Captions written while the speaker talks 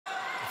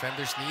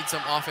Defenders need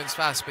some offense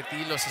fast.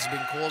 Petilos has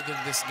been cold in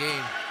this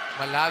game.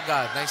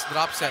 Malaga, nice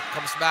drop set.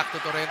 Comes back to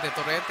Torrente.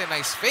 Torrente,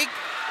 nice fake.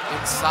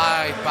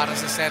 Inside para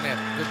sa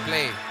Senate. Good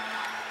play.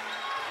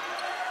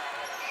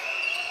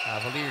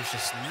 Cavaliers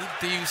just need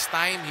to use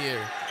time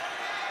here.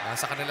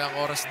 Nasa kanilang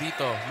oras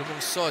dito.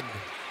 Lumungsod.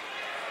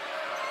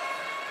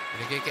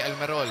 Binigay kay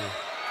Almerol.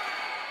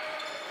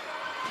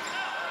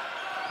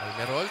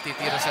 Almerol,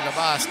 titira sa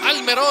labas.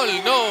 Almerol,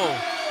 no!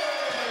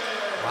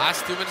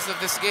 Last 2 minutes of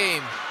this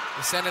game.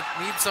 The Senate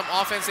needs some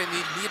offense and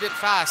need it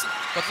fast.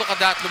 But look at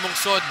that,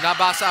 lumungsod.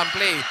 Nabasa ang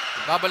play.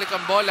 Babalik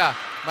ang bola.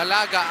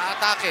 Malaga,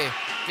 atake.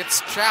 Gets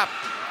trapped.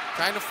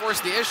 Trying to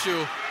force the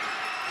issue.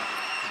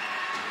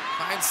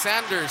 Finds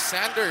Sanders.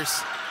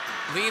 Sanders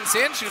leans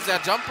in, shoots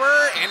that jumper.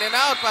 In and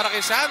out para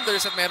kay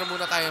Sanders. At meron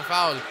muna tayong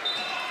foul.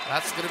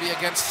 That's going to be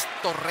against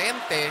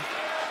Torrente.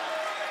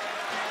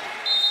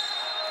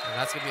 And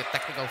that's going to be a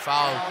technical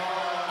foul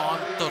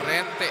on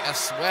Torrente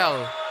as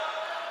well.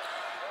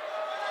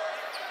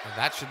 And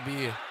that should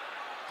be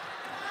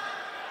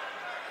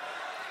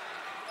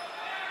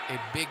a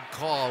big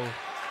call,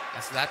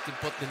 as that could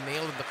put the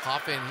nail in the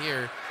coffin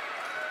here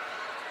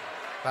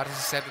para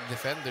sa Senate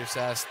defenders,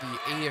 as the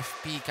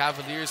AFP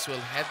Cavaliers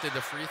will head to the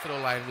free throw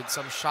line with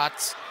some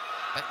shots,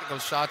 technical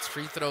shots,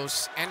 free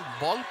throws, and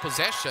ball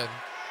possession.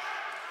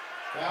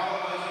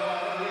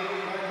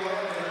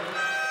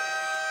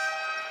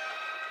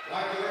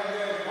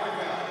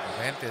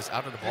 Torrente is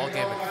out of the ball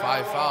game with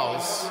 5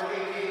 fouls.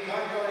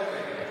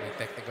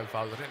 Technical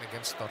foul rin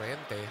against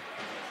Torrente.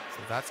 So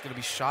that's going to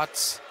be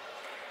shots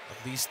of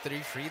these 3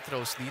 free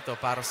throws dito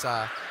para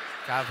sa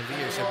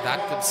Cavaliers, and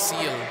that could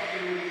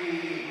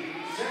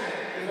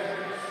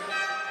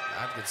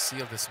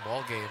seal this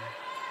ball game,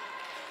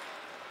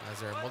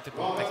 as there are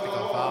multiple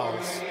technical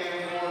fouls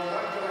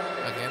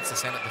against the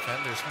Senate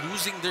defenders.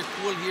 Losing their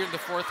cool here in the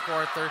 4th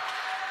quarter.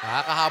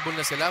 Nakakahabol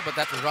na sila, but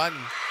that run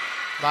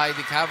by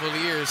the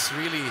Cavaliers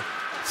really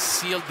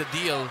sealed the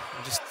deal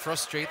and just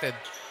frustrated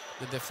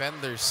the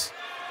defenders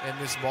in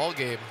this ball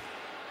game.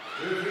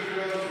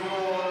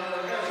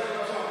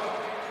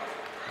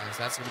 As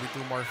that's going to be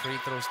 2 more free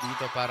throws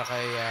dito para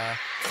kay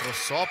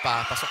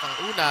Rosopa. Pasok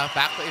ang una,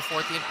 back to a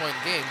 14-point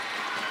game.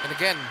 And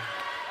again,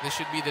 this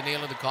should be the nail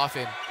in the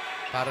coffin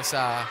para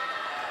sa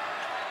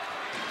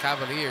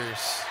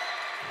Cavaliers,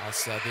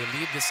 as they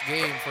lead this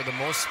game for the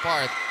most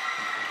part.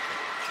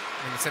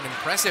 And it's an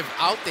impressive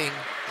outing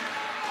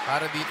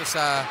para dito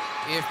sa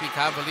AFP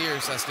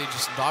Cavaliers, as they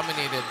just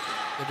dominated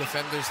the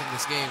defenders in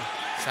this game.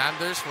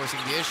 Sanders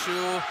forcing the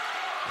issue.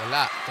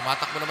 Wala.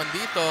 Tumatakbo naman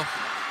dito.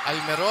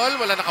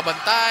 Almerol, wala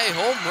nakabantay.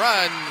 Home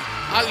run.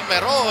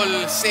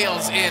 Almerol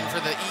sails in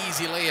for the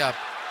easy layup.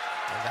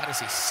 And that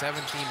is a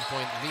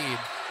 17-point lead.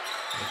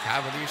 The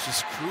Cavaliers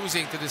just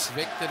cruising to this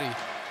victory.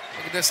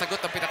 Look at the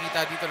sagot ang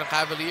pinakita dito ng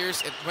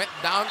Cavaliers. It went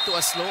down to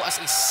as low as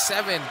a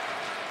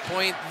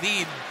 7-point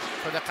lead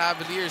for the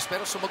Cavaliers.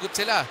 Pero sumagot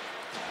sila.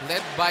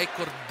 Led by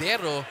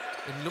Cordero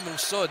and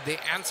Lumungsod.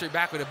 They answer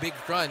back with a big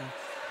run.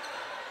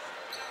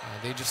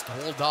 They just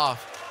hold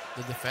off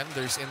the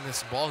defenders in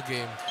this ball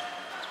game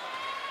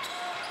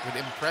with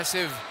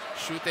impressive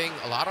shooting,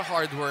 a lot of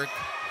hard work,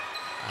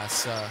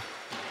 as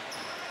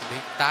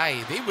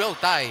they will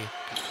tie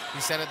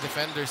the Senate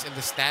defenders in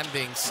the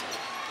standings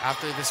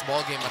after this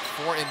ball game at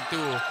 4-2.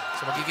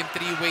 So magiging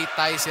 3-way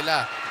tie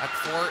sila at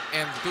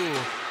 4-2.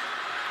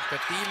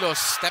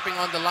 Petilos stepping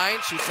on the line,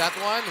 shoots that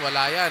one,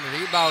 wala yan.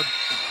 Rebound.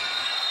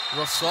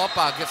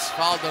 Rosopa gets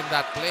fouled on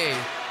that play.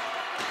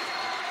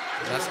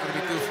 That's going to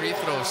be 2 free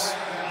throws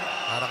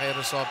para kay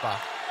Rosopa.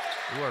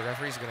 Ooh, our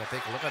referee's going to take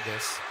a look at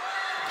this.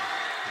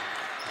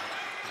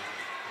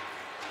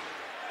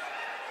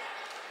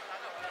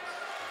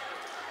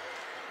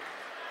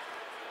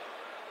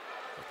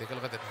 We'll take a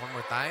look at it one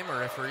more time.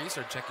 Our referees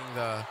are checking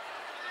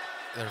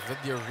their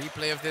video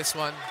replay of this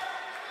one.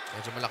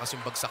 Medyo malakas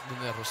yung bagsak dun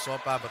ni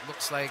Rosopa, but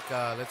looks like,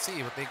 let's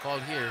see what they call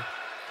here.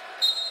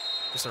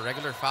 Just a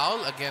regular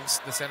foul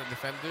against the Senate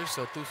defenders.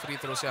 So 2 free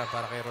throws yan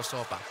para kay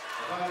Rosopa.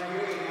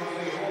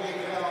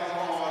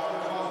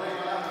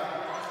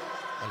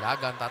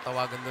 Malaga ang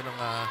tatawagan doon ng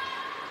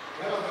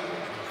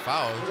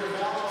foul.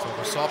 So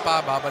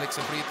Rosopa babalik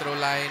sa free throw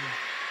line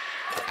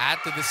to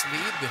add to this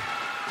lead.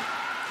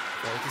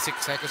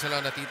 46 seconds na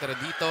lang natitira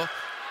dito.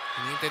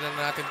 Hinihintay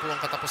na natin po ang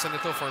katapusan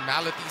nito.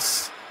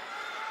 Formalities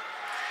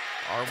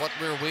are what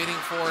we're waiting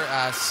for,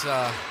 as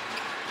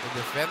the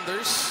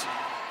defenders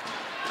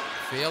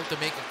failed to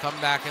make a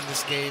comeback in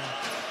this game.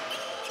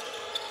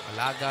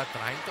 Malaga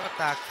trying to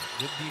attack.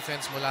 Good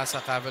defense mula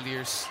sa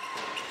Cavaliers.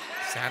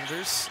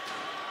 Sanders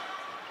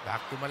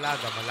back to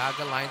Malaga.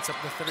 Malaga lines up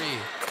the 3.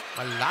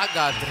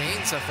 Malaga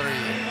drains a 3.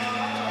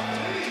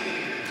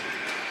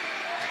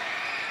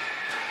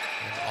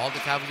 And all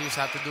the Cavaliers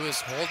have to do is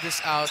hold this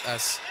out,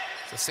 as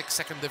it's a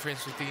 6-second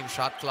difference between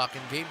shot clock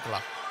and game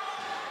clock.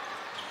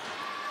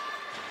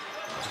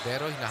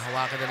 Pero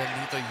hinahawakan na lang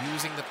dito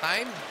using the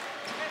time,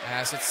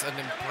 as it's an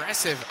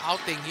impressive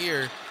outing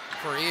here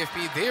for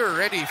AFP. They were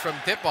ready from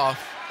tip-off.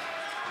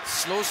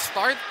 Slow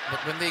start, but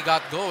when they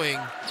got going,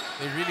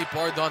 they really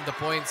poured on the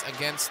points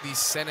against the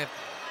Senate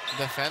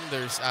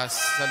defenders as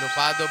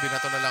Salupado,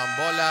 binato na lang ang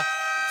bola.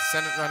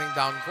 Senate running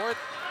down court.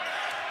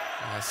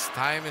 As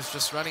time is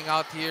just running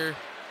out here.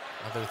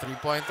 Another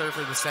three-pointer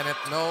for the Senate,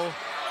 no.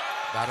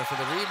 Battle for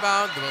the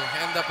rebound, will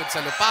end up with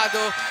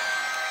Salupado.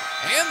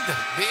 And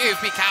the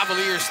AFP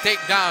Cavaliers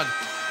take down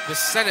the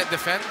Senate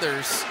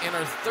defenders in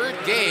our third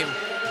game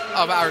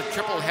of our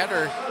triple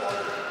header.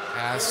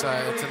 As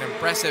it's an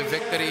impressive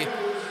victory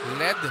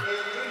led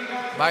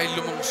by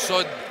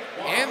Lumungsod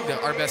and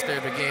our best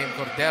player of the game,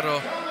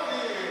 Cordero.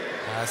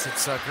 As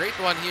it's a great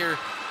one here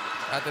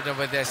at the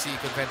Novadesi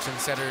Convention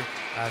Center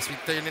as we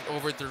turn it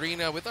over to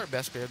Rina with our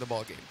best player of the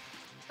ball game.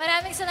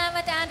 Maraming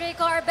salamat,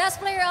 Andrico. Our best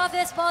player of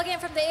this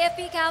ballgame from the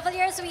AFP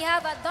Cavaliers, we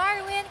have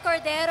Darwin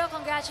Cordero.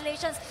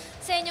 Congratulations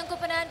sa inyong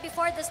kupunan.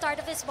 Before the start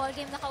of this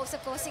ballgame,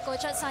 nakausap ko si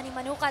Coach Sunny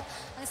Manukat.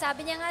 Ang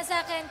sabi niya nga sa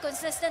akin,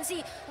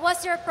 consistency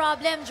was your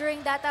problem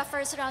during that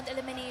first round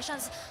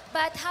eliminations.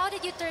 But how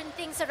did you turn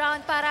things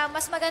around para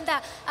mas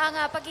maganda ang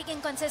pagiging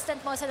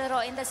consistent mo sa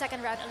laro in the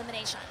second round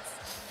eliminations?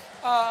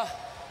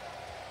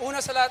 Una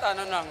sa lahat,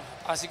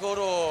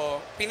 siguro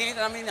pinilit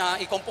namin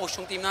na i-compose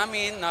yung team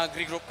namin,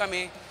 nag-regroup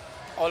kami.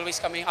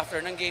 Always kami after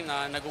ng game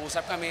na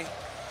nag-uusap kami.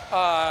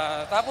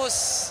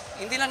 Tapos,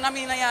 hindi lang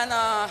namin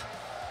na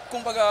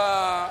kumbaga,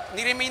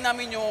 ni-remain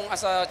namin yung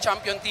as a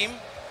champion team.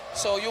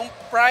 So, yung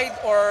pride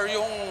or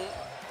yung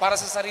para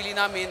sa sarili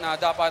namin na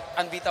dapat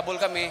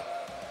unbeatable kami,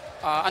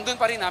 andun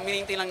pa rin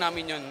maintain lang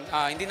namin yun.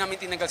 Hindi namin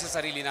tinanggal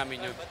sa sarili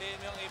namin yun.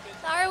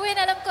 Darwin,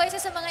 alam ko isa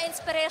sa mga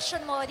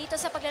inspiration mo dito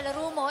sa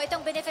paglalaro mo,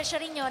 itong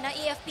beneficiary nyo na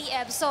AFP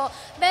EBSO.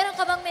 Meron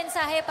ka bang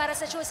mensahe para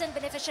sa chosen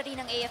beneficiary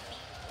ng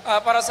AFP?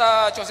 Para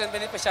sa chosen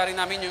beneficiary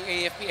namin, yung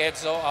AFP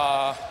EDSO,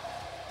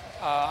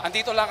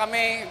 andito lang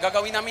kami,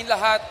 gagawin namin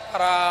lahat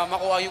para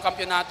makuha yung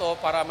kampyonato,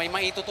 para may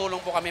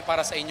maitutulong po kami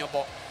para sa inyo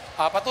po.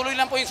 Patuloy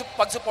lang po yung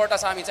pagsuporta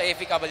sa amin sa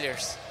AFP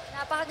Cavaliers.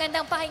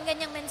 Napakagandang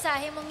pakinggan yung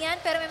mensahe mong yan,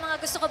 pero may mga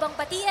gusto ko bang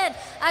patiin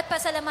at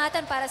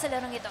pasalamatan para sa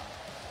larong ito?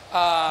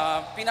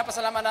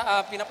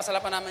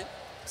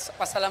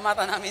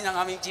 Pasalamatan namin ang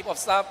aming Chief of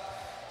Staff,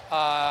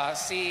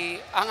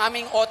 ang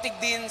aming OTIC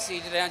din, si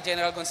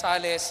General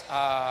Gonzales,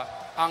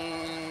 ang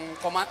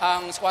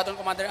squadron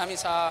commander namin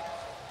sa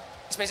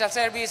Special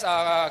Service,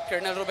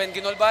 Colonel Ruben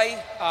Ginolbay,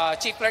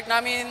 Chief Clerk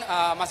namin,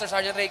 Master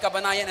Sergeant Ray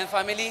Cabanayan and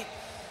family.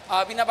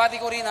 Binabati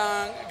ko rin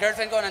ang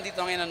girlfriend ko, nandito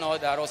ngayon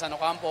nanood, Rosan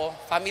Ocampo.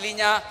 Family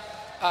niya,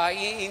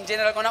 in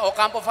general ko na,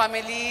 Ocampo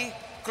family,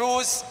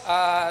 Cruz,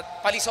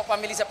 Palisok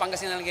family sa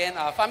Pangasinan again.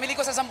 Family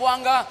ko sa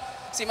Zamboanga,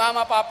 si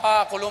Mama,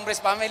 Papa, Columbres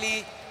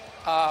family,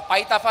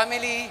 Paita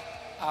family,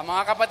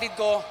 mga kapatid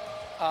ko,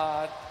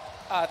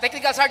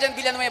 Technical Sergeant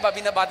Villanueva,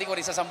 binabati ko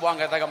rin sa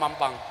Zamboanga, taga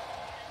Mampang.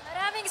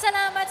 Maraming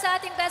salamat sa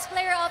ating best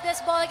player of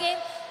this ballgame,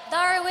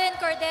 Darwin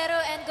Cordero,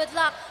 and good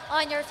luck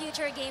on your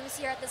future games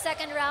here at the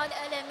second round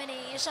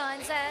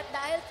eliminations. At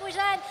dahil po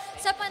dyan,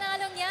 sa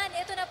panalong yan,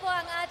 ito na po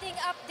ang ating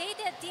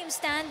updated team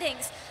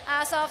standings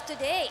as of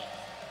today.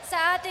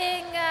 Sa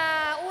ating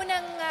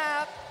unang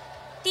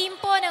team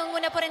po,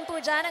 nangunguna po rin po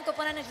dyan ang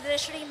kupunan ng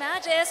Judiciary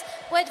Mages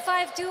with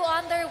 5-2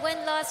 on their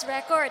win-loss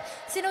record.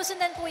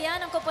 Sinusundan po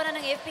yan ang kupunan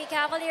ng AFP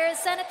Cavaliers,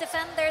 Senate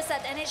Defenders at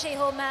NHA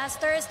Home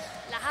Masters.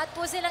 Lahat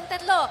po silang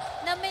tatlo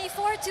na may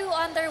 4-2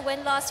 on their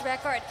win-loss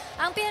record.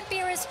 Ang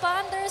PNP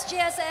Responders,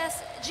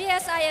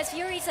 GSIS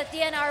Furies at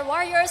DNR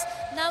Warriors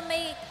na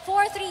may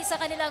 4-3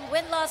 sa kanilang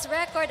win-loss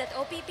record at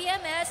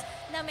OPPMS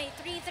na may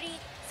 3-3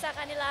 sa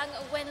kanilang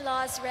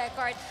win-loss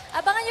record.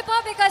 Abangan niyo po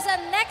because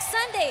next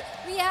Sunday,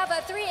 we have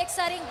 3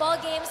 exciting ball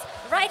games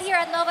right here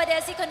at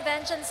Novadesi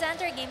Convention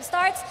Center. Game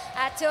starts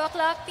at 2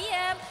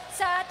 p.m.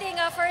 Sa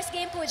ating first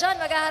game po dyan,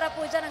 maghaharap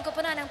po dyan ang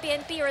kupunan ng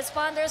PNP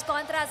Responders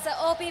kontra sa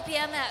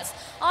OPPMS.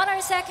 On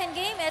our second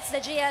game, it's the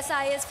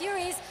GSIS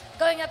Furies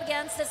going up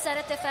against the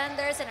Senate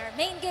Defenders. In our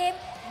main game,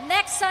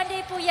 next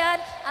Sunday po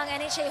yan, ang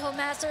NHA Home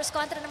Masters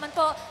kontra naman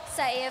po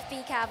sa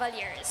AFP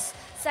Cavaliers.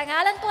 Sa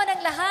ngalan po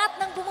ng lahat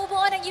ng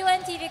bumubuo ng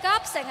UNTV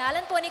Cup, sa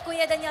ngalan po ni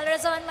Kuya Daniel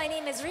Razon, my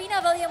name is Rina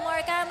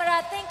Villamor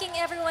Camara, thanking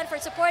everyone for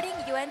supporting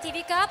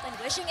UNTV Cup and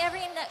wishing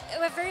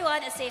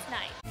everyone a safe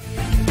night.